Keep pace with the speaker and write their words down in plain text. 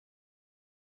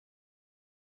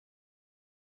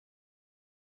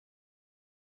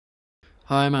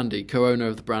Hi, I'm Andy, co-owner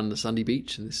of the brand The Sandy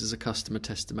Beach, and this is a customer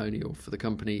testimonial for the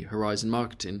company Horison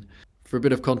Marketing. For a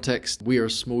bit of context, we are a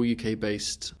small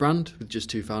UK-based brand with just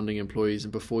 2 founding employees,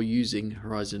 and before using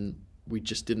Horison, we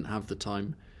just didn't have the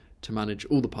time to manage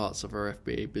all the parts of our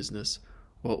FBA business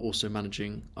while also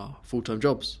managing our full-time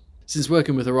jobs. Since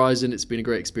working with Horison, it's been a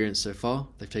great experience so far.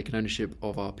 They've taken ownership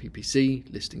of our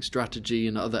PPC, listing strategy,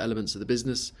 and other elements of the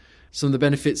business. Some of the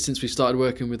benefits since we started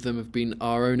working with them have been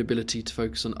our own ability to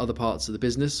focus on other parts of the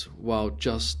business while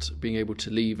just being able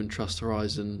to leave and trust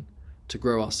Horison to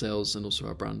grow our sales and also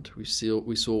our brand. We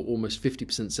saw almost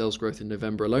 50% sales growth in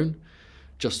November alone,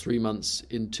 just 3 months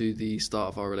into the start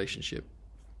of our relationship.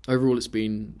 Overall, it's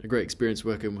been a great experience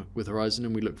working with Horison,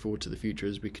 and we look forward to the future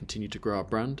as we continue to grow our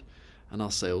brand and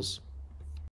our sales.